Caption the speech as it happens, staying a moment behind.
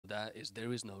that is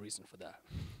there is no reason for that.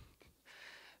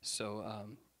 So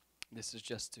this is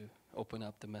just to open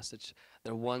up the message.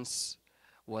 There once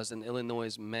was an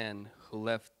Illinois man who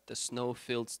left the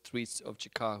snow-filled streets of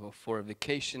Chicago for a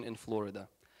vacation in Florida.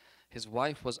 His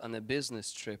wife was on a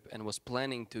business trip and was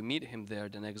planning to meet him there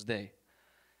the next day.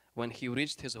 When he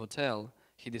reached his hotel,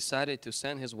 he decided to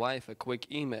send his wife a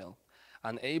quick email.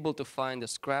 Unable to find a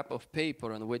scrap of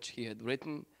paper on which he had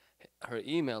written her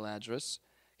email address,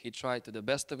 he tried to the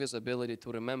best of his ability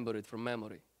to remember it from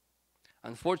memory.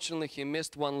 Unfortunately, he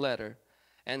missed one letter,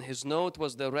 and his note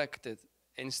was directed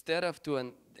instead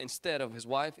of his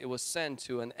wife, it was sent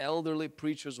to an elderly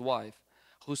preacher's wife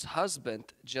whose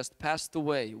husband just passed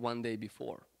away one day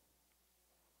before.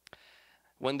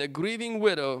 When the grieving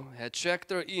widow had checked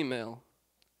her email,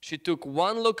 she took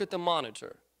one look at the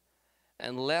monitor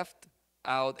and left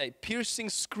out a piercing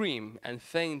scream and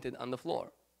fainted on the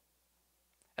floor.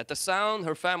 At the sound,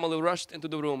 her family rushed into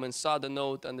the room and saw the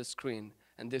note on the screen,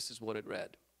 and this is what it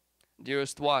read.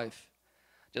 Dearest wife,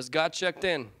 just got checked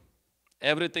in.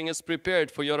 Everything is prepared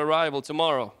for your arrival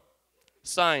tomorrow.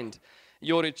 Signed,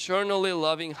 your eternally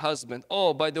loving husband.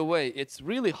 Oh, by the way, it's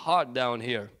really hot down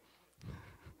here.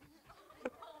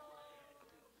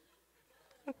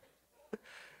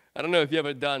 I don't know if you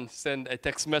ever send a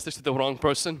text message to the wrong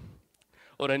person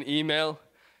or an email.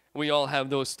 We all have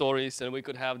those stories, and we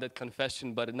could have that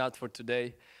confession, but not for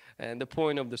today. And the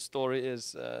point of the story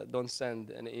is don't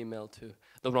send an email to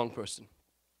the wrong person.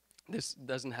 This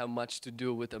doesn't have much to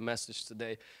do with the message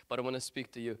today, but I want to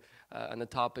speak to you on the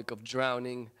topic of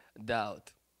drowning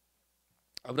doubt.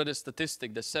 I've read a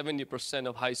statistic that 70%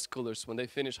 of high schoolers, when they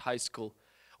finish high school,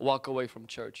 walk away from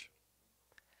church.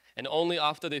 And only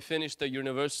after they finish their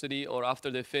university or after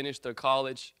they finish their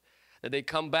college, that they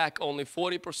come back, only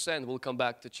 40% will come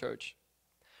back to church.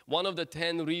 One of the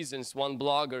 10 reasons one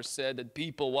blogger said that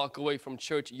people walk away from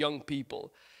church, young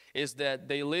people, is that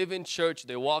they live in church,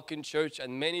 they walk in church,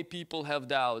 and many people have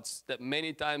doubts that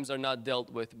many times are not dealt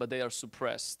with, but they are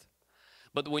suppressed.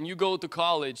 But when you go to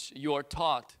college, you are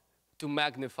taught to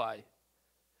magnify,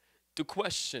 to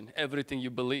question everything you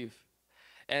believe,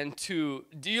 and to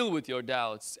deal with your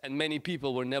doubts. And many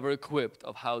people were never equipped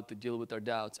of how to deal with their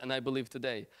doubts. And I believe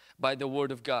today, by the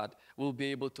Word of God, we'll be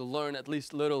able to learn at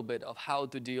least a little bit of how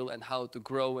to deal and how to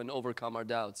grow and overcome our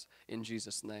doubts in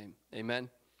Jesus' name. Amen.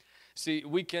 See,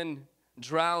 we can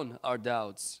drown our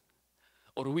doubts,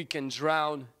 or we can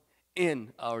drown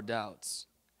in our doubts.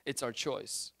 It's our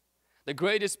choice. The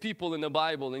greatest people in the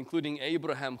Bible, including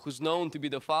Abraham, who's known to be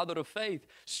the father of faith,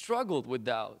 struggled with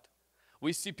doubt.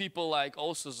 We see people like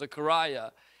also Zechariah,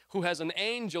 who has an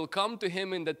angel come to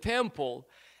him in the temple,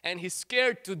 and he's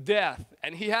scared to death,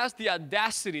 and he has the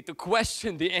audacity to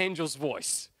question the angel's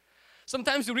voice.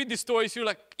 Sometimes you read these stories, you're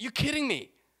like, you kidding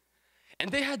me?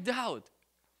 And they had doubt.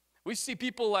 We see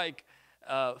people like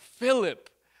Philip,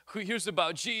 who hears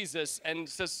about Jesus and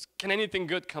says, can anything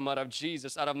good come out of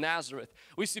Jesus, out of Nazareth?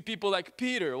 We see people like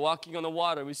Peter walking on the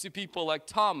water. We see people like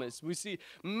Thomas. We see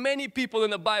many people in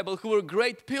the Bible who were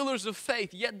great pillars of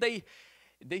faith, yet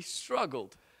they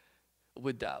struggled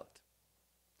with doubt.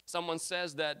 Someone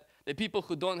says that the people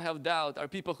who don't have doubt are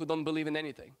people who don't believe in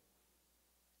anything.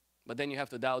 But then you have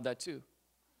to doubt that too.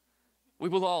 We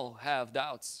will all have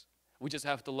doubts. We just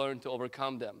have to learn to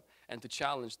overcome them and to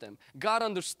challenge them. God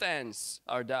understands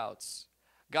our doubts.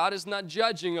 God is not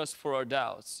judging us for our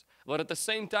doubts. But at the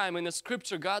same time, in the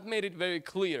scripture, God made it very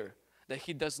clear that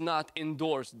He does not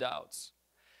endorse doubts.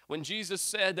 When Jesus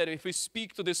said that if we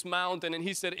speak to this mountain, and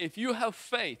He said, if you have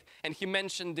faith, and He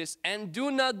mentioned this, and do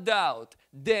not doubt,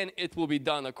 then it will be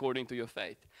done according to your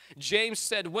faith. James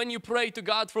said, when you pray to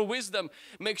God for wisdom,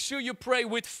 make sure you pray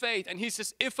with faith. And he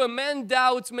says, if a man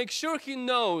doubts, make sure he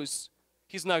knows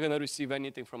he's not going to receive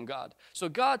anything from God. So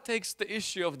God takes the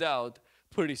issue of doubt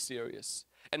pretty serious.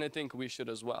 And I think we should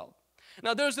as well.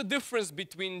 Now there's a difference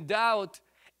between doubt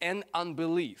and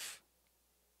unbelief.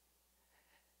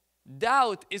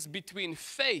 Doubt is between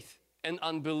faith and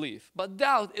unbelief. But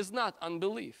doubt is not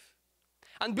unbelief.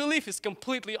 Unbelief is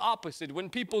completely opposite. When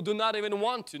people do not even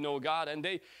want to know God, and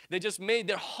they just made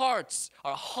their hearts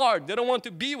are hard. They don't want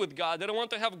to be with God. They don't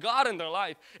want to have God in their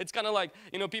life. It's kind of like,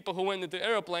 people who went into the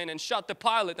airplane and shot the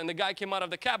pilot, and the guy came out of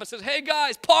the cab and says, hey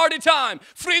guys, party time,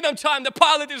 freedom time, the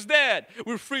pilot is dead.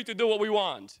 We're free to do what we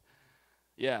want.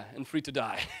 Yeah, and free to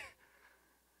die.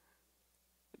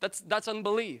 That's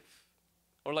unbelief.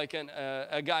 Or like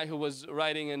a guy who was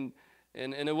riding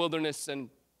in a wilderness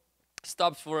and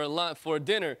stopped for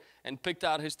dinner and picked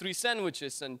out his 3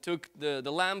 sandwiches and took the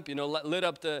lamp, lit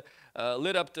up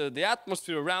the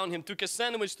atmosphere around him, took a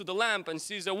sandwich to the lamp and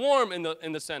sees a worm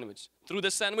in the sandwich. Threw the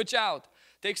sandwich out,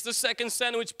 Takes the second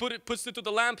sandwich, puts it to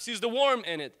the lamp, sees the worm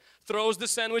in it, throws the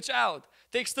sandwich out.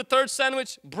 Takes the third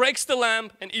sandwich, breaks the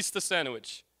lamp, and eats the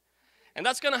sandwich. And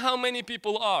that's kind of how many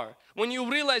people are. When you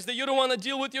realize that you don't want to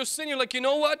deal with your sin, you're like, you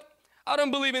know what? I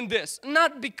don't believe in this.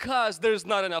 Not because there's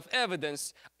not enough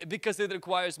evidence, because it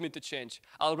requires me to change.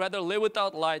 I'll rather live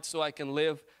without light so I can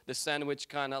live the sandwich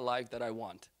kind of life that I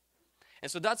want.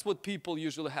 And so that's what people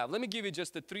usually have. Let me give you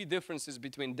just the 3 differences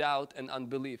between doubt and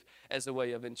unbelief as a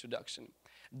way of introduction.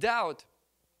 Doubt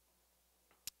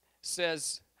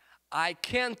says, I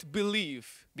can't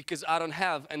believe because I don't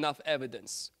have enough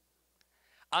evidence.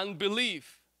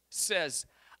 Unbelief says,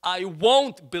 I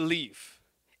won't believe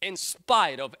in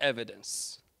spite of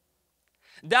evidence.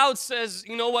 Doubt says,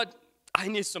 you know what? I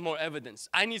need some more evidence.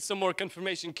 I need some more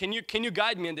confirmation. Can you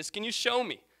guide me in this? Can you show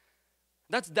me?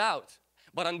 That's doubt.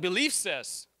 But unbelief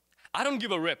says, I don't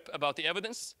give a rip about the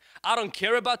evidence. I don't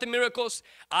care about the miracles.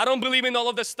 I don't believe in all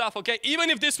of this stuff, okay? Even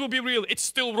if this will be real, it's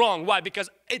still wrong. Why? Because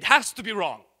it has to be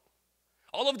wrong.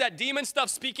 All of that demon stuff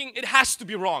speaking, it has to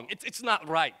be wrong. It's not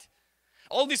right.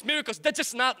 All these miracles, that's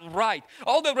just not right.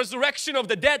 All the resurrection of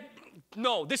the dead,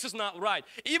 no, this is not right.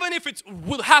 Even if it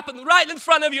will happen right in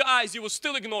front of your eyes, you will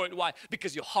still ignore it. Why?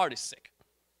 Because your heart is sick.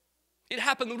 It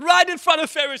happened right in front of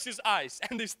Pharisees' eyes,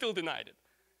 and they still denied it.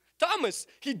 Thomas,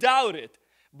 he doubted.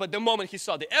 But the moment he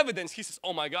saw the evidence, he says,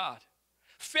 oh my God.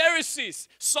 Pharisees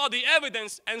saw the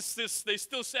evidence and they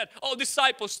still said, oh,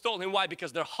 disciples told him. Why?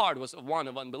 Because their heart was one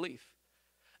of unbelief.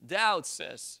 Doubt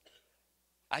says,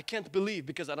 I can't believe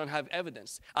because I don't have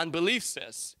evidence. Unbelief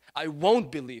says, I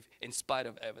won't believe in spite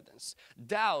of evidence.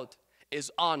 Doubt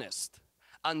is honest.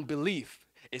 Unbelief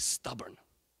is stubborn.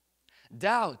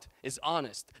 Doubt is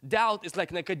honest. Doubt is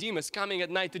like Nicodemus coming at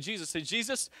night to Jesus. Say,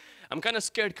 Jesus, I'm kind of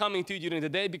scared coming to you during the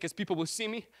day because people will see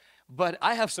me, but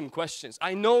I have some questions.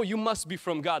 I know you must be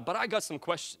from God, but I got some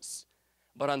questions.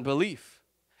 But unbelief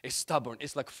is stubborn.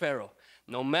 It's like Pharaoh.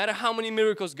 No matter how many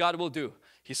miracles God will do,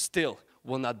 he still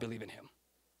will not believe in him.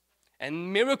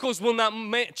 And miracles will not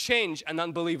change an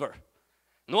unbeliever.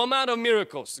 No amount of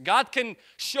miracles. God can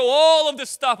show all of this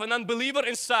stuff. An unbeliever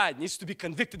inside needs to be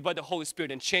convicted by the Holy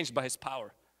Spirit and changed by His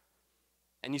power.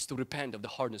 And needs to repent of the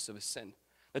hardness of his sin.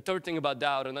 The third thing about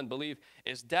doubt and unbelief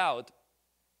is doubt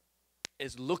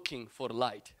is looking for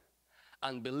light.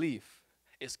 Unbelief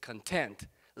is content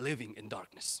living in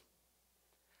darkness.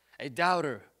 A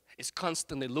doubter is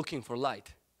constantly looking for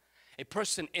light. A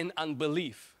person in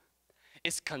unbelief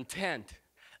is content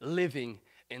living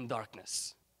in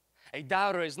darkness. A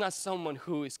doubter is not someone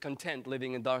who is content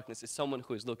living in darkness. It's someone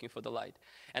who is looking for the light.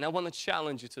 And I want to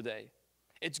challenge you today.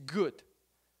 It's good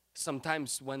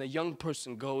sometimes when a young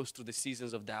person goes through the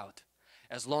seasons of doubt,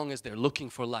 as long as they're looking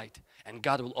for light, and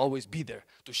God will always be there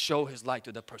to show His light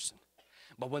to the person.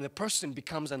 But when a person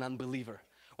becomes an unbeliever,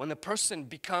 when a person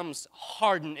becomes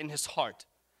hardened in his heart,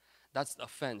 that's the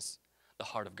offense the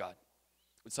heart of God.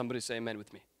 Would somebody say amen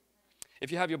with me?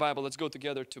 If you have your Bible, let's go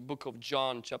together to book of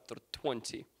John chapter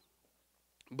 20.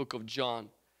 Book of John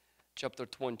chapter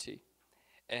 20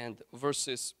 and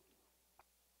verses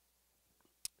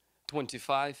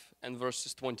 25 and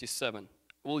verses 27.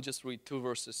 We'll just read 2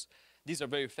 verses. These are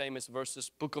very famous verses.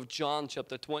 Book of John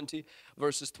chapter 20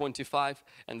 verses 25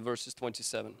 and verses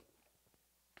 27.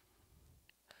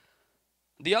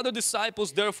 The other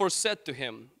disciples therefore said to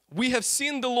him, we have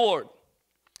seen the Lord.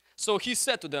 So he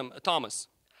said to them, Thomas,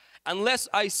 unless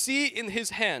I see in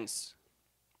his hands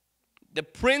the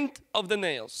print of the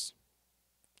nails,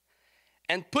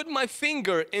 and put my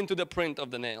finger into the print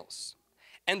of the nails,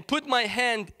 and put my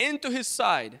hand into his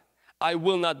side, I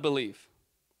will not believe.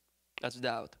 That's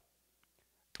doubt.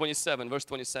 27, verse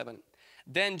 27.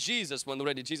 Then Jesus, when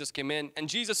already Jesus came in, and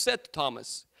Jesus said to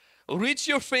Thomas, reach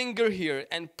your finger here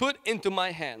and put into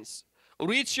my hands.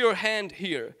 Reach your hand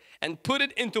here and put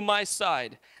it into my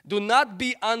side. Do not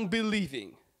be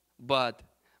unbelieving, but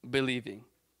believing.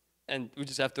 And we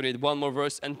just have to read one more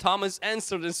verse. And Thomas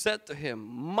answered and said to him,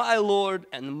 my Lord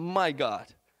and my God.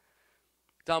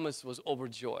 Thomas was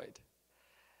overjoyed.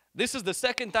 This is the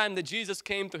second time that Jesus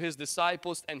came to His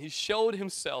disciples and He showed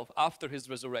Himself after His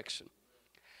resurrection.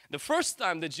 The first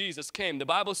time that Jesus came, the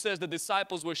Bible says the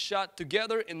disciples were shut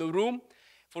together in the room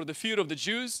for the fear of the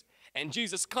Jews. And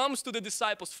Jesus comes to the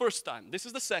disciples first time. This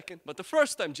is the second, but the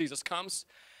first time Jesus comes,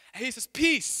 and He says,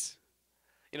 peace.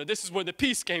 You know, this is where the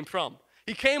peace came from.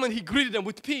 He came and He greeted them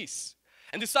with peace.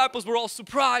 And disciples were all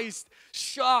surprised,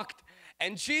 shocked.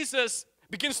 And Jesus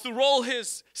begins to roll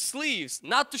His sleeves,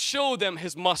 not to show them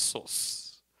His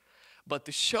muscles, but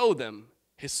to show them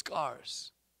His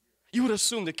scars. You would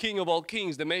assume the King of all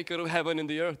kings, the maker of heaven and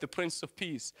the earth, the Prince of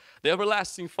Peace, the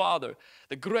everlasting Father,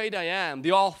 the great I am,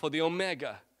 the Alpha, the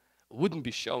Omega, wouldn't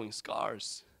be showing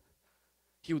scars.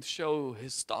 He would show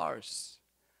his stars.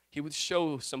 He would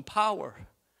show some power.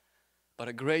 But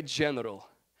a great general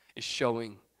is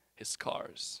showing his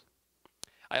scars.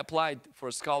 I applied for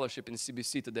a scholarship in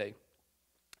CBC today.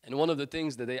 And one of the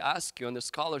things that they ask you on the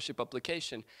scholarship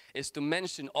application is to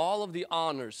mention all of the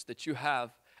honors that you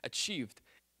have achieved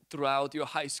throughout your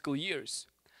high school years.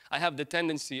 I have the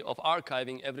tendency of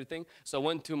archiving everything, so I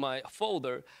went to my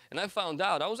folder and I found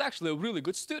out I was actually a really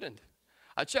good student.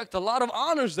 I checked a lot of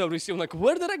honors that I received. I'm like,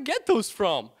 where did I get those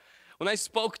from? When I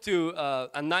spoke to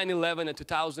a 9/11 in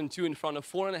 2002 in front of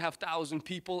 4,500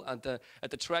 people at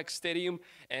the track stadium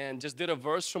and just did a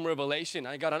verse from Revelation,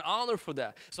 I got an honor for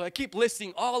that. So I keep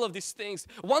listing all of these things.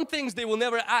 One thing they will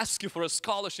never ask you for a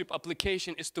scholarship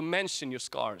application is to mention your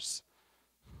scars.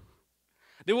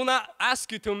 They will not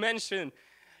ask you to mention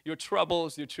your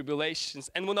troubles, your tribulations.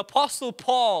 And when Apostle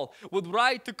Paul would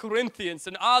write to Corinthians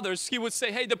and others, he would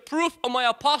say, hey, the proof of my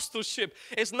apostleship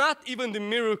is not even the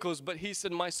miracles, but he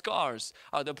said, my scars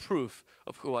are the proof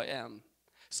of who I am.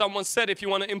 Someone said, if you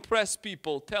want to impress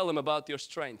people, tell them about your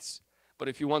strengths. But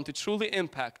if you want to truly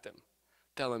impact them,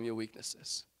 tell them your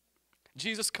weaknesses.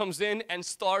 Jesus comes in and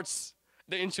starts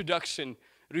the introduction,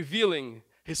 revealing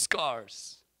his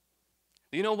scars.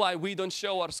 Do you know why we don't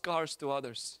show our scars to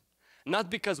others?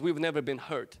 Not because we've never been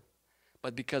hurt,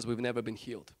 but because we've never been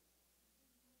healed.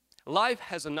 Life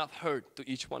has enough hurt to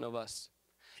each one of us.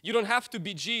 You don't have to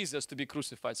be Jesus to be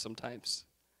crucified sometimes.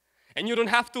 And you don't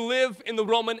have to live in the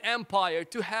Roman Empire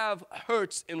to have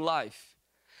hurts in life.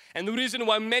 And the reason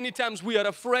why many times we are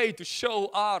afraid to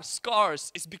show our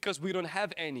scars is because we don't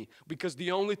have any. Because the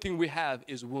only thing we have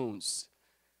is wounds.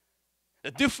 The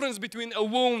difference between a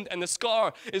wound and a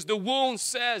scar is the wound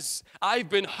says, I've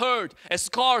been hurt. A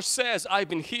scar says, I've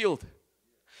been healed.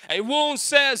 A wound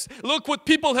says, look what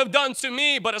people have done to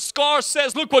me. But a scar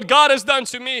says, look what God has done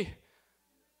to me.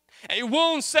 A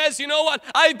wound says, you know what?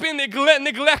 I've been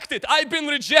neglected. I've been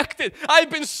rejected. I've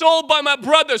been sold by my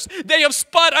brothers. They have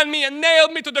spat on me and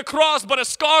nailed me to the cross. But a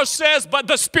scar says, but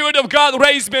the Spirit of God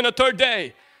raised me on the third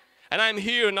day. And I'm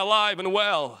here and alive and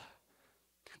well.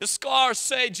 The scars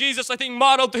say, Jesus, I think,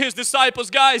 modeled to his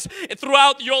disciples, guys,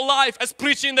 throughout your life as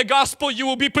preaching the gospel, you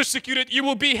will be persecuted, you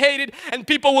will be hated, and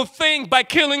people will think by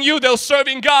killing you, they're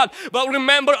serving God. But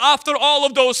remember, after all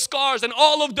of those scars and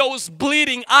all of those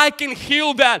bleeding, I can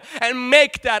heal that and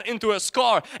make that into a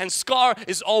scar. And scar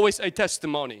is always a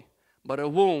testimony. But a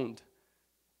wound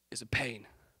is a pain.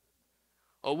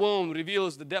 A wound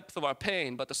reveals the depth of our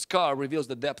pain, but the scar reveals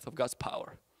the depth of God's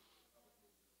power.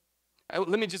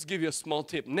 Let me just give you a small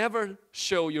tip. Never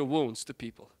show your wounds to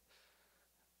people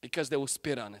because they will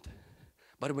spit on it.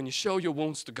 But when you show your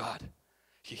wounds to God,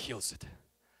 He heals it.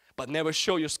 But never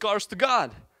show your scars to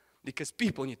God because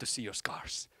people need to see your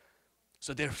scars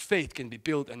so their faith can be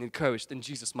built and encouraged in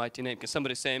Jesus' mighty name. Can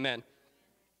somebody say amen?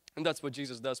 And that's what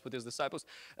Jesus does with His disciples.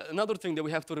 Another thing that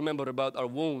we have to remember about our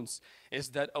wounds is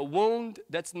that a wound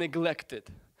that's neglected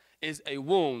is a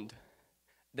wound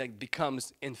that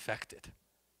becomes infected.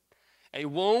 A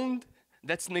wound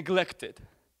that's neglected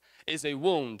is a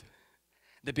wound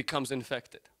that becomes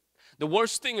infected. The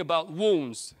worst thing about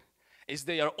wounds is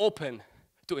they are open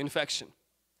to infection.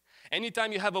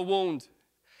 Anytime you have a wound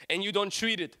and you don't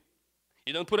treat it,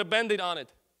 you don't put a Band-Aid on it,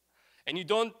 and you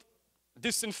don't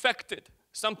disinfect it,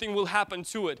 something will happen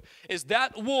to it. Is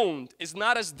that wound is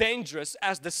not as dangerous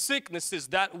as the sicknesses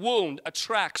that wound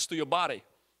attracts to your body.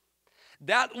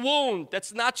 That wound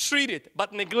that's not treated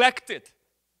but neglected,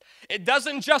 it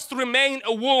doesn't just remain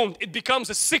a wound, it becomes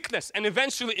a sickness, and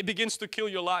eventually it begins to kill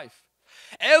your life.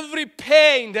 Every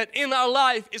pain that in our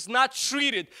life is not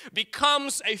treated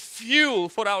becomes a fuel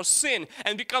for our sin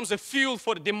and becomes a fuel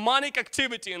for demonic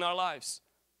activity in our lives.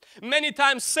 Many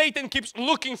times Satan keeps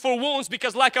looking for wounds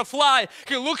because like a fly,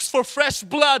 he looks for fresh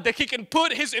blood that he can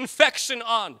put his infection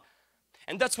on.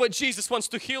 And that's why Jesus wants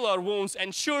to heal our wounds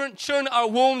and churn our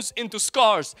wounds into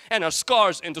scars and our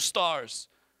scars into stars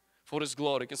for His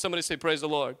glory. Can somebody say praise the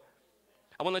Lord?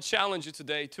 I want to challenge you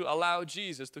today to allow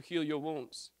Jesus to heal your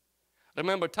wounds.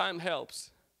 Remember, time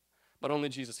helps, but only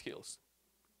Jesus heals.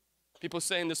 People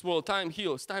say in this world, time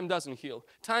heals. Time doesn't heal.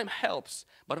 Time helps,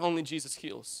 but only Jesus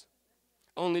heals.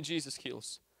 Only Jesus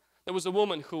heals. There was a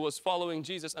woman who was following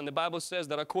Jesus, and the Bible says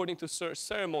that according to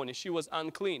ceremony, she was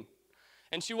unclean.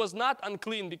 And she was not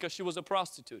unclean because she was a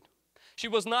prostitute. She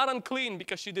was not unclean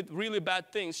because she did really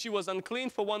bad things. She was unclean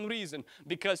for one reason,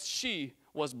 because she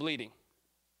was bleeding.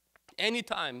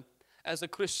 Anytime as a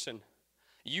Christian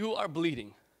you are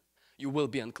bleeding, you will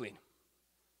be unclean.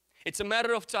 It's a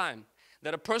matter of time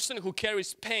that a person who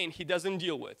carries pain he doesn't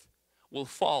deal with will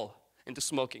fall into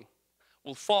smoking,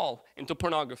 will fall into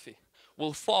pornography,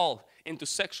 will fall into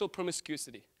sexual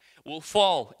promiscuity, will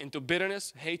fall into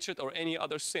bitterness, hatred, or any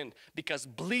other sin, because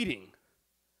bleeding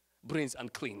brings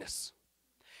uncleanness.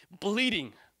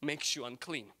 Bleeding makes you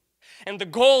unclean. And the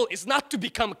goal is not to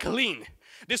become clean.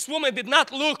 This woman did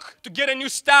not look to get a new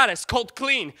status called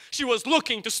clean. She was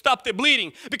looking to stop the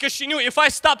bleeding, because she knew if I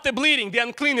stop the bleeding, the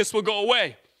uncleanness will go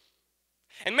away.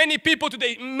 And many people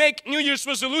today make New Year's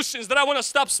resolutions that I want to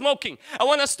stop smoking, I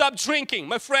want to stop drinking.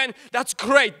 My friend, that's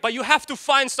great, but you have to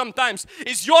find sometimes,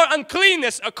 is your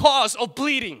uncleanness a cause of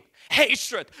bleeding,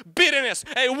 hatred, bitterness,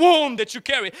 a wound that you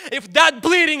carry? If that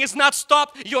bleeding is not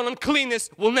stopped, your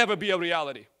uncleanness will never be a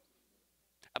reality.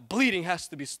 A bleeding has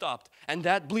to be stopped, and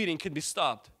that bleeding can be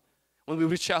stopped when we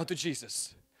reach out to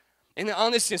Jesus. In the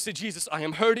honesty and say, Jesus, I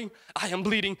am hurting, I am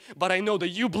bleeding, but I know that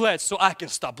you bled so I can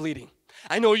stop bleeding.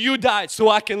 I know you died so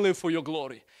I can live for your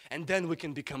glory. And then we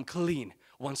can become clean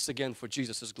once again for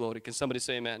Jesus' glory. Can somebody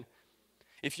say amen?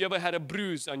 If you ever had a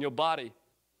bruise on your body,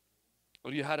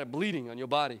 or you had a bleeding on your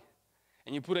body,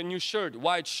 and you put a new shirt,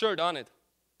 white shirt on it,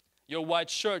 your white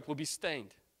shirt will be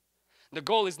stained. The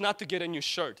goal is not to get a new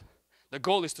shirt. The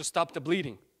goal is to stop the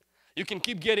bleeding. You can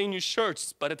keep getting new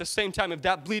shirts, but at the same time, if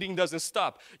that bleeding doesn't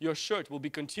stop, your shirt will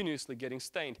be continuously getting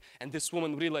stained. And this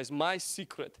woman realized, my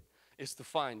secret is to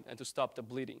find and to stop the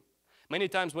bleeding. Many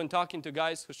times when talking to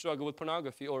guys who struggle with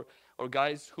pornography, or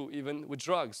guys who even with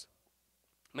drugs,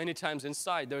 many times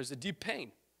inside there's a deep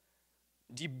pain,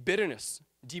 deep bitterness,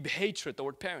 deep hatred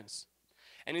toward parents.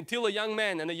 And until a young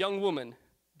man and a young woman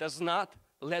does not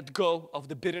let go of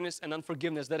the bitterness and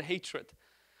unforgiveness, that hatred,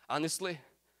 honestly,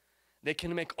 they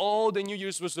can make all the New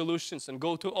Year's resolutions and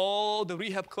go to all the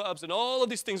rehab clubs and all of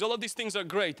these things. All of these things are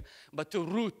great, but the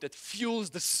root that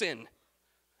fuels the sin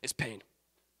is pain,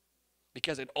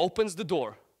 because it opens the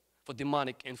door for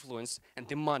demonic influence and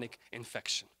demonic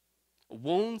infection.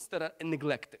 Wounds that are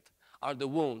neglected are the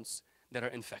wounds that are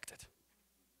infected.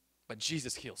 But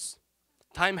Jesus heals.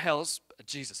 Time helps, but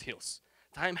Jesus heals.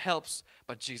 Time helps,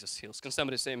 but Jesus heals. Can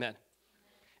somebody say amen?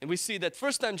 And we see that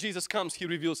first time Jesus comes, He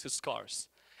reveals His scars.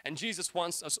 And Jesus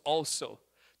wants us also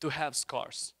to have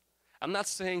scars. I'm not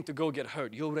saying to go get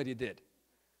hurt. You already did.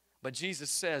 But Jesus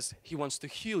says He wants to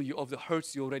heal you of the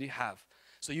hurts you already have,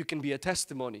 so you can be a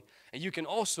testimony. And you can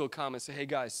also come and say, hey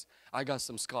guys, I got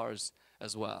some scars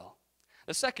as well.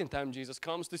 The second time Jesus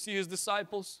comes to see His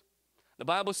disciples, the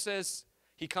Bible says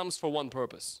He comes for one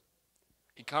purpose.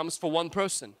 He comes for one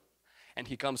person, and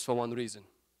He comes for one reason.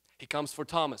 He comes for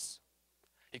Thomas.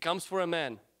 He comes for a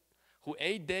man who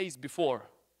 8 days before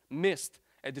missed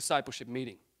a discipleship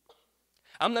meeting.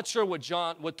 I'm not sure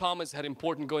what Thomas had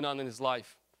important going on in his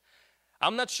life.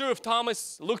 I'm not sure if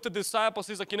Thomas looked at the disciples,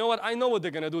 he's like, you know what, I know what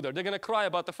they're going to do there. They're going to cry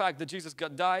about the fact that Jesus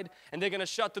died, and they're going to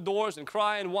shut the doors and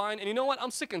cry and whine. And you know what, I'm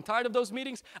sick and tired of those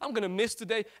meetings. I'm going to miss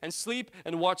today and sleep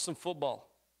and watch some football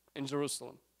in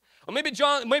Jerusalem. Or maybe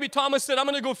Thomas said, I'm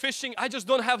going to go fishing. I just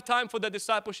don't have time for that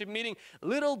discipleship meeting.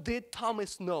 Little did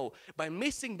Thomas know, by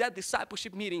missing that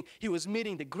discipleship meeting, he was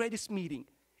missing the greatest meeting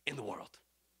in the world.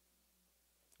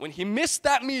 When he missed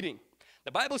that meeting,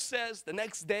 the Bible says the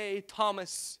next day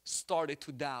Thomas started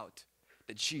to doubt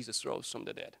that Jesus rose from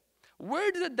the dead.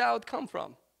 Where did the doubt come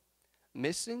from?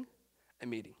 Missing a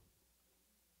meeting.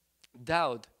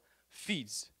 Doubt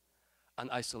feeds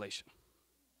on isolation.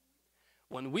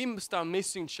 When we start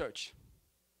missing church,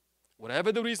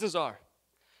 whatever the reasons are,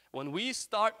 when we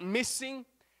start missing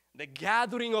the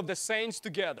gathering of the saints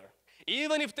together,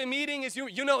 even if the meeting is,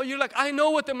 you're like, I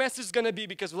know what the message is going to be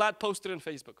because Vlad posted on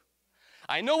Facebook.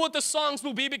 I know what the songs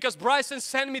will be because Bryson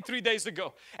sent me 3 days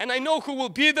ago. And I know who will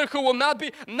be there, who will not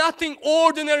be. Nothing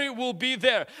ordinary will be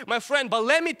there, my friend. But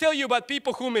let me tell you about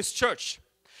people who miss church.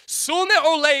 Sooner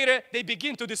or later, they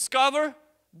begin to discover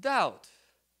doubt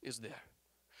is there.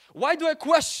 Why do I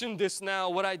question this now,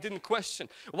 what I didn't question?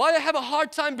 Why do I have a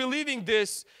hard time believing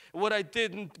this, what I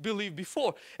didn't believe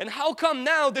before? And how come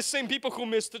now the same people who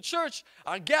missed the church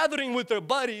are gathering with their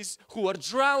buddies who are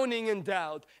drowning in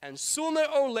doubt? And sooner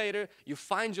or later, you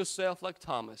find yourself like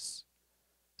Thomas,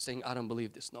 saying, I don't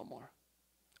believe this no more.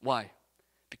 Why?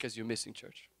 Because you're missing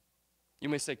church. You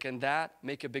may say, can that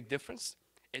make a big difference?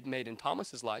 It made in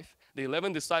Thomas's life. The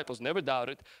 11 disciples never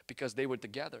doubted because they were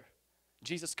together.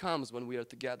 Jesus comes when we are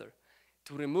together.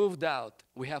 To remove doubt,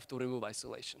 we have to remove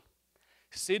isolation.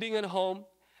 Sitting at home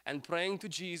and praying to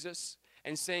Jesus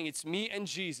and saying it's me and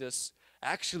Jesus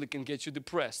actually can get you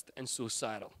depressed and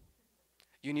suicidal.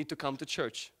 You need to come to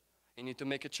church. You need to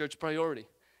make a church priority.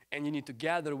 And you need to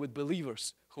gather with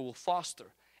believers who will foster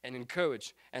and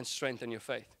encourage and strengthen your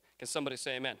faith. Can somebody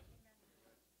say amen?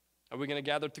 Are we going to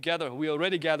gather together? We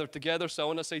already gathered together, so I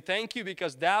want to say thank you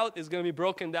because doubt is going to be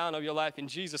broken down of your life in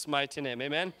Jesus' mighty name.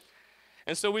 Amen?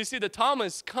 And so we see that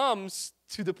Thomas comes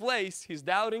to the place, he's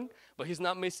doubting, but he's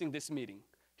not missing this meeting.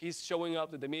 He's showing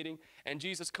up to the meeting, and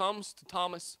Jesus comes to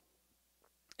Thomas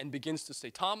and begins to say,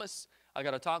 Thomas, I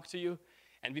got to talk to you.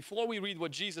 And before we read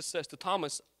what Jesus says to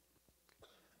Thomas,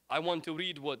 I want to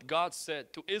read what God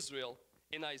said to Israel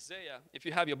in Isaiah. If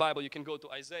you have your Bible, you can go to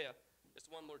Isaiah. There's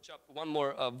one more chapter, one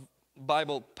more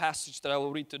Bible passage that I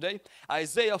will read today.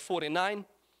 Isaiah 49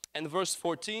 and verse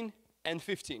 14 and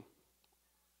 15.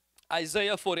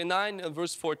 Isaiah 49 and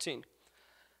verse 14.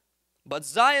 But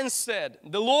Zion said,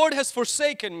 the Lord has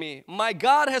forsaken me, my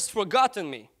God has forgotten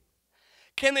me.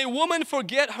 Can a woman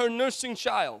forget her nursing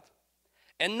child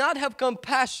and not have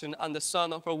compassion on the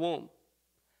son of her womb?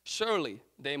 Surely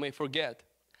they may forget,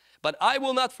 but I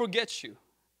will not forget you.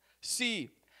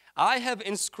 See, I have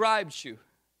inscribed you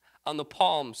on the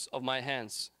palms of my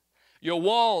hands. Your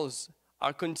walls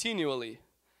are continually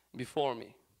before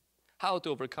me. How to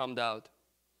overcome doubt?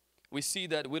 We see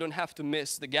that we don't have to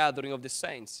miss the gathering of the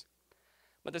saints.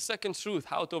 But the second truth,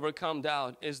 how to overcome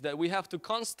doubt, is that we have to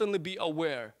constantly be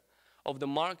aware of the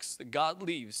marks that God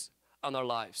leaves on our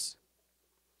lives.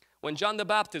 When John the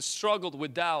Baptist struggled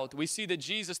with doubt, we see that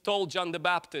Jesus told John the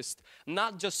Baptist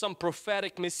not just some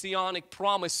prophetic messianic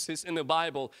promises in the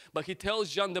Bible, but He tells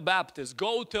John the Baptist,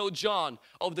 go tell John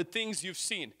of the things you've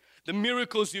seen, the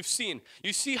miracles you've seen.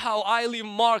 You see how I leave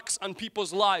marks on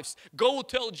people's lives. Go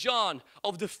tell John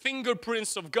of the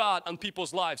fingerprints of God on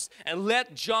people's lives, and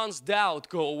let John's doubt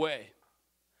go away.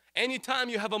 Anytime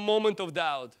you have a moment of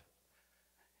doubt,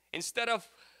 instead of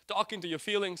talking to your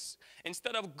feelings,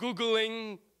 instead of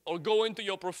Googling or going to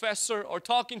your professor or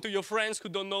talking to your friends who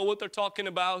don't know what they're talking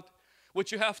about,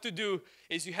 what you have to do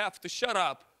is you have to shut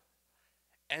up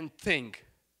and think,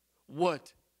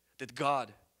 what did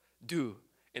God do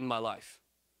in my life?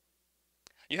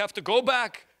 You have to go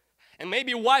back and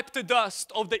maybe wipe the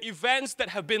dust of the events that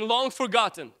have been long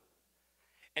forgotten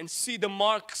and see the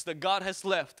marks that God has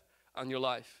left on your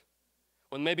life.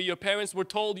 When maybe your parents were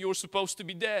told you were supposed to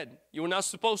be dead, you were not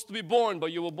supposed to be born,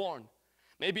 but you were born.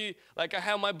 Maybe like I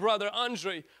have my brother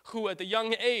Andre, who at a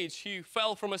young age, he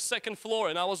fell from a second floor,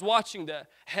 and I was watching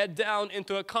that, head down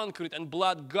into a concrete, and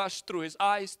blood gushed through his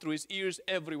eyes, through his ears,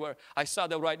 everywhere. I saw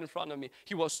that right in front of me.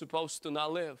 He was supposed to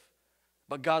not live,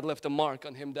 but God left a mark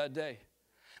on him that day.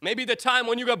 Maybe the time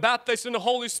when you got baptized in the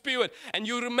Holy Spirit and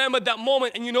you remember that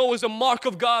moment and you know it was a mark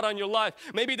of God on your life.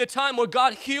 Maybe the time where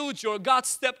God healed you or God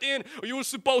stepped in or you were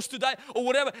supposed to die or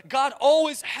whatever. God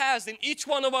always has in each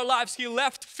one of our lives, He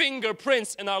left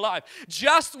fingerprints in our life.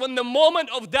 Just when the moment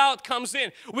of doubt comes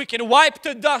in, we can wipe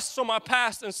the dust from our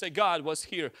past and say, God was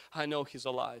here. I know He's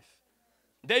alive.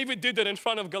 David did it in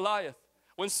front of Goliath.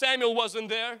 When Samuel wasn't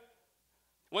there,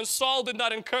 when Saul did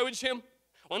not encourage him,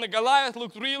 when the Goliath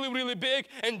looked really, really big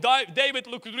and David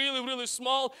looked really, really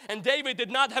small, and David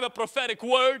did not have a prophetic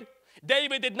word.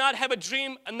 David did not have a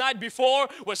dream a night before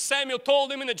where Samuel told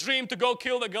him in a dream to go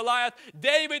kill the Goliath.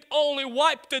 David only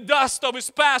wiped the dust of his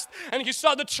past and he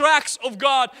saw the tracks of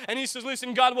God, and he says,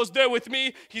 listen, God was there with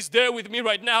me. He's there with me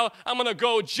right now. I'm going to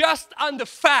go just on the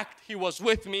fact He was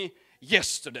with me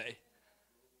yesterday.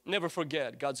 Never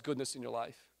forget God's goodness in your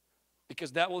life,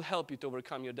 because that will help you to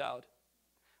overcome your doubt.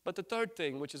 But the third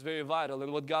thing, which is very vital,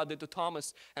 and what God did to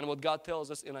Thomas and what God tells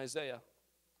us in Isaiah,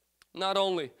 not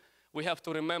only we have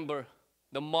to remember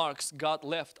the marks God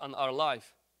left on our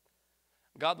life,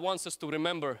 God wants us to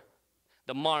remember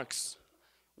the marks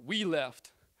we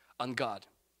left on God.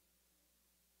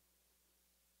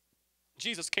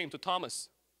 Jesus came to Thomas,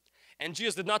 and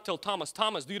Jesus did not tell Thomas,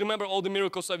 Thomas, do you remember all the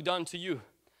miracles I've done to you?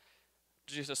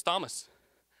 Jesus says, Thomas,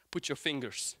 put your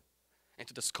fingers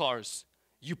into the scars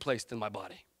you placed in my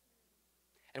body.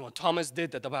 And when Thomas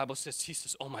did that, the Bible says, he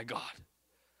says, oh my God,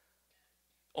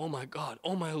 oh my God,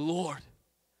 oh my Lord.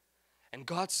 And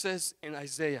God says in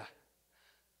Isaiah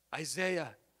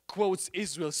quotes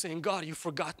Israel saying, God, you've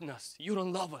forgotten us. You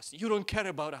don't love us. You don't care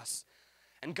about us.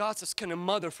 And God says, can a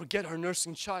mother forget her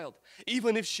nursing child?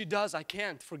 Even if she does, I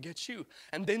can't forget you.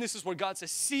 And then this is where God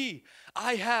says, see,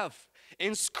 I have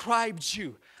inscribed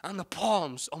you on the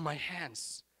palms of my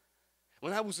hands.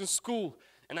 When I was in school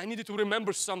and I needed to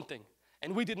remember something,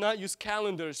 and we did not use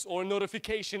calendars or a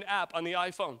notification app on the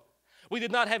iPhone. We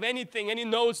did not have anything, any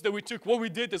notes that we took. What we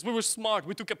did is we were smart.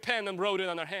 We took a pen and wrote it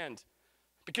on our hand,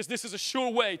 because this is a sure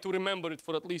way to remember it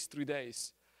for at least 3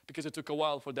 days, because it took a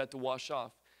while for that to wash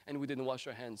off, and we didn't wash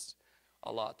our hands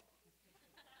a lot.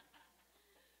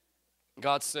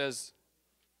 God says,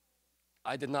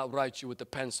 I did not write you with a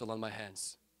pencil on my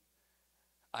hands.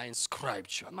 I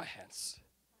inscribed you on my hands.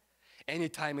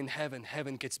 Anytime in heaven,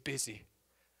 heaven gets busy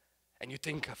and you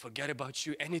think I forget about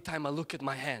you, anytime I look at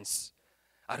my hands,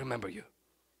 I remember you.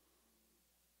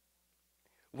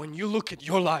 when you look at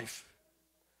your life,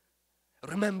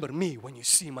 remember me when you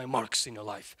see my marks in your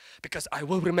life, because I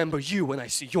will remember you when I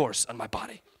see yours on my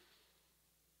body.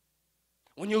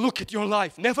 When you look at your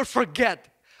life, never forget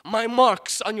my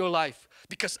marks on your life,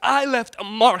 because I left a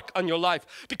mark on your life.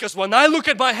 Because when I look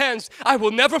at my hands, I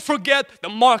will never forget the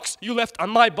marks you left on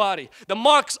my body, the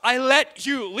marks I let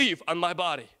you leave on my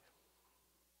body.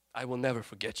 I will never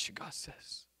forget you, God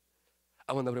says.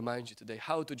 I want to remind you today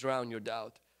how to drown your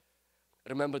doubt.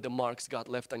 Remember the marks God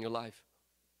left on your life.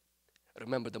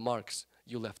 Remember the marks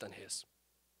you left on His.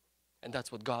 And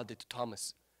that's what God did to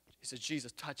Thomas. He said,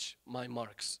 Jesus, touch my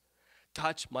marks.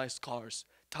 Touch my scars.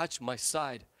 Touch my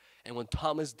side. And when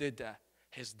Thomas did that,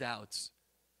 his doubts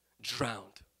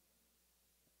drowned.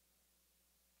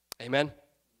 Amen?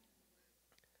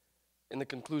 In the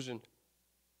conclusion,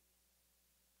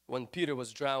 when Peter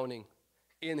was drowning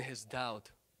in his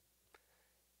doubt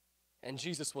and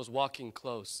Jesus was walking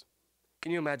close,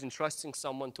 can you imagine trusting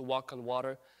someone to walk on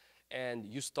water and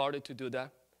you started to do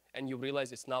that and you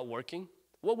realize it's not working?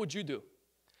 What would you do?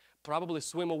 Probably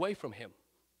swim away from Him.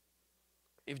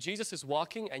 If Jesus is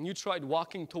walking and you tried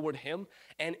walking toward Him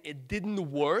and it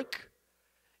didn't work,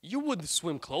 you wouldn't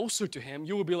swim closer to Him.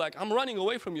 You would be like, I'm running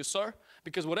away from you, sir,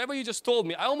 because whatever you just told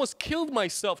me, I almost killed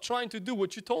myself trying to do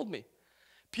what you told me.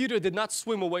 Peter did not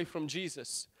swim away from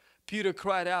Jesus. Peter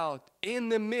cried out in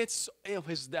the midst of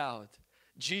his doubt,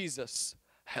 Jesus,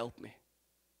 help me.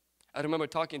 I remember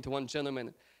talking to one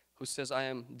gentleman who says, I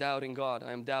am doubting God.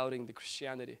 I am doubting the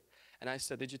Christianity. And I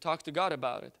said, did you talk to God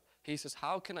about it? He says,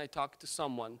 how can I talk to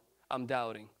someone I'm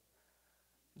doubting?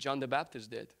 John the Baptist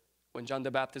did. When John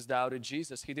the Baptist doubted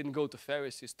Jesus, he didn't go to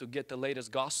Pharisees to get the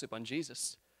latest gossip on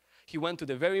Jesus. He went to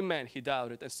the very man he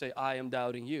doubted and said, I am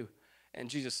doubting you. And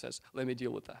Jesus says, let me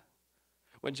deal with that.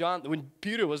 When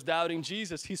Peter was doubting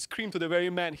Jesus, he screamed to the very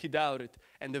man he doubted.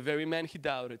 And the very man he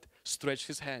doubted stretched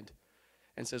his hand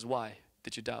and says, why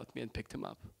did you doubt me? And picked him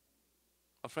up.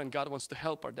 My friend, God wants to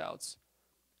help our doubts.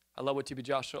 I love what T.B.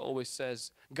 Joshua always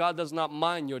says. God does not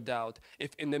mind your doubt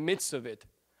if in the midst of it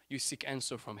you seek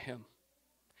answer from Him.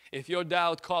 If your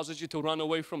doubt causes you to run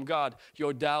away from God,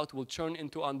 your doubt will turn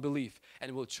into unbelief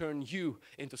and will turn you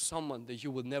into someone that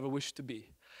you will never wish to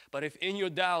be. But if in your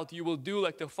doubt you will do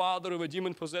like the father of a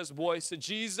demon-possessed boy said,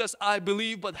 Jesus, I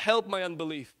believe, but help my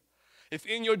unbelief. If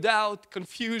in your doubt,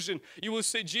 confusion, you will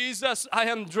say, Jesus, I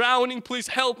am drowning, please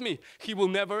help me. He will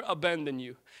never abandon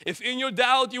you. If in your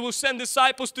doubt you will send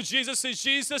disciples to Jesus and say,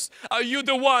 Jesus, are you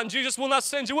the one? Jesus will not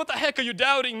send you. What the heck are you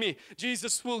doubting me?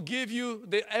 Jesus will give you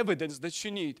the evidence that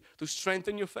you need to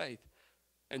strengthen your faith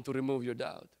and to remove your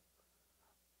doubt.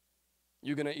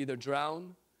 You're going to either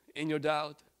drown in your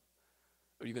doubt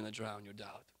or you're going to drown your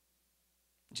doubt.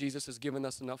 Jesus has given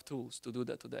us enough tools to do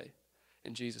that today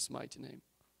in Jesus' mighty name.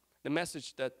 The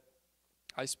message that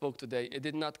I spoke today, it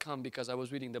did not come because I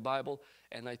was reading the Bible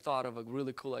and I thought of a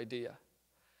really cool idea.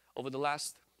 Over the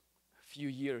last few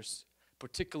years,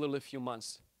 particularly a few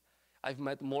months, I've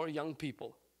met more young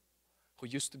people who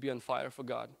used to be on fire for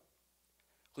God,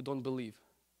 who don't believe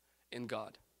in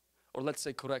God. Or let's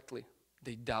say correctly,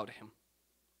 they doubt Him.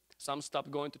 Some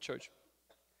stopped going to church.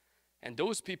 And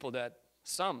those people that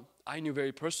some I knew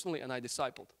very personally and I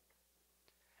discipled.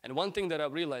 And one thing that I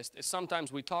realized is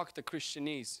sometimes we talk the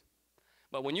Christianese,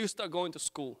 but when you start going to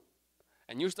school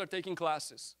and you start taking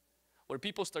classes where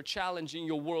people start challenging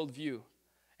your worldview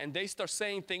and they start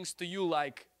saying things to you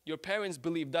like, your parents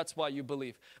believe, that's why you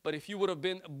believe. But if you would have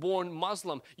been born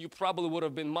Muslim, you probably would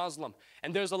have been Muslim.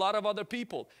 And there's a lot of other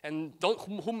people. And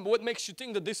what makes you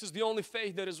think that this is the only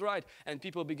faith that is right? And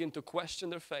people begin to question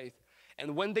their faith.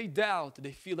 And when they doubt,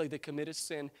 they feel like they committed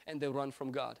sin and they run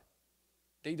from God.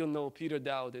 They don't know Peter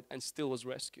doubted and still was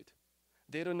rescued.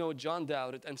 They don't know John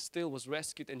doubted and still was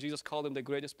rescued and Jesus called him the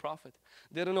greatest prophet.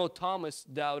 They don't know Thomas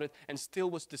doubted and still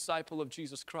was disciple of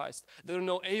Jesus Christ. They don't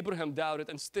know Abraham doubted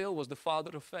and still was the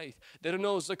father of faith. They don't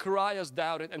know Zacharias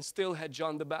doubted and still had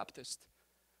John the Baptist.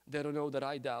 They don't know that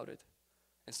I doubted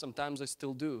and sometimes I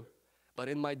still do. But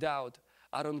in my doubt,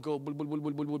 I don't go bull, bull, bull,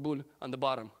 bull, bull, bull, bull on the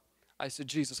bottom. I said,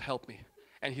 Jesus, help me.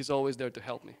 And He's always there to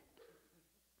help me.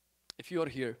 If you are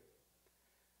here,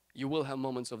 you will have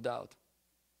moments of doubt.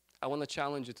 I want to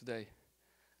challenge you today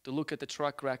to look at the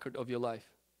track record of your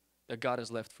life that God has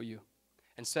left for you.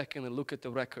 And secondly, look at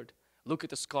the record. Look at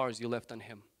the scars you left on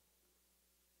Him.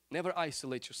 Never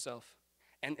isolate yourself.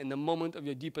 And in the moment of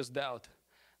your deepest doubt,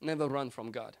 never run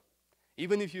from God.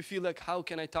 Even if you feel like, how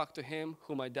can I talk to Him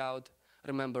whom I doubt?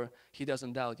 Remember, He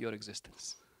doesn't doubt your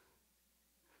existence.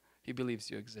 He believes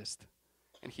you exist.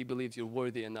 And He believes you're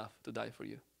worthy enough to die for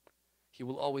you. He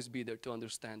will always be there to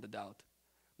understand the doubt.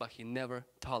 But He never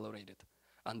tolerated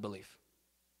unbelief.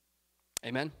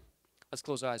 Amen? Let's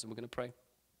close our eyes and we're going to pray.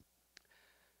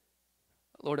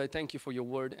 Lord, I thank you for your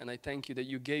word, and I thank you that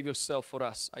you gave yourself for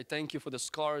us. I thank you for the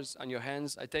scars on your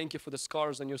hands. I thank you for the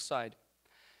scars on your side.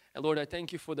 And Lord, I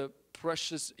thank you for the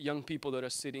precious young people that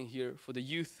are sitting here, for the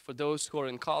youth, for those who are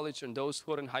in college and those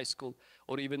who are in high school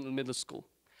or even in middle school.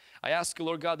 I ask you,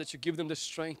 Lord God, that you give them the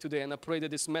strength today, and I pray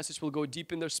that this message will go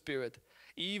deep in their spirit.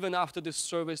 Even after this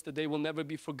service, that they will never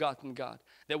be forgotten, God.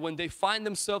 That when they find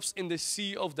themselves in the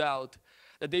sea of doubt,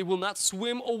 that they will not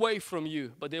swim away from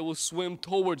you, but they will swim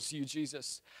towards you,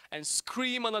 Jesus, and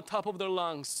scream on the top of their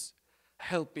lungs,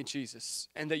 help me, Jesus,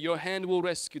 and that your hand will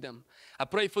rescue them. I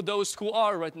pray for those who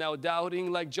are right now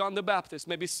doubting, like John the Baptist,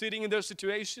 maybe sitting in their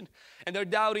situation and they're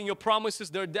doubting your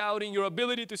promises, they're doubting your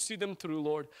ability to see them through,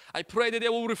 Lord. I pray that they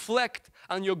will reflect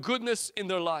on your goodness in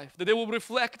their life, that they will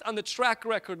reflect on the track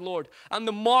record, Lord, on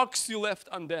the marks you left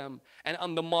on them and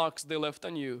on the marks they left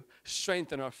on you.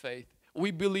 Strengthen our faith. We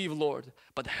believe, Lord,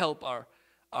 but help our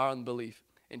unbelief.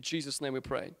 In Jesus' name we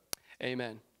pray.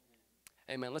 Amen.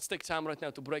 Amen. Let's take time right now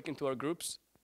to break into our groups.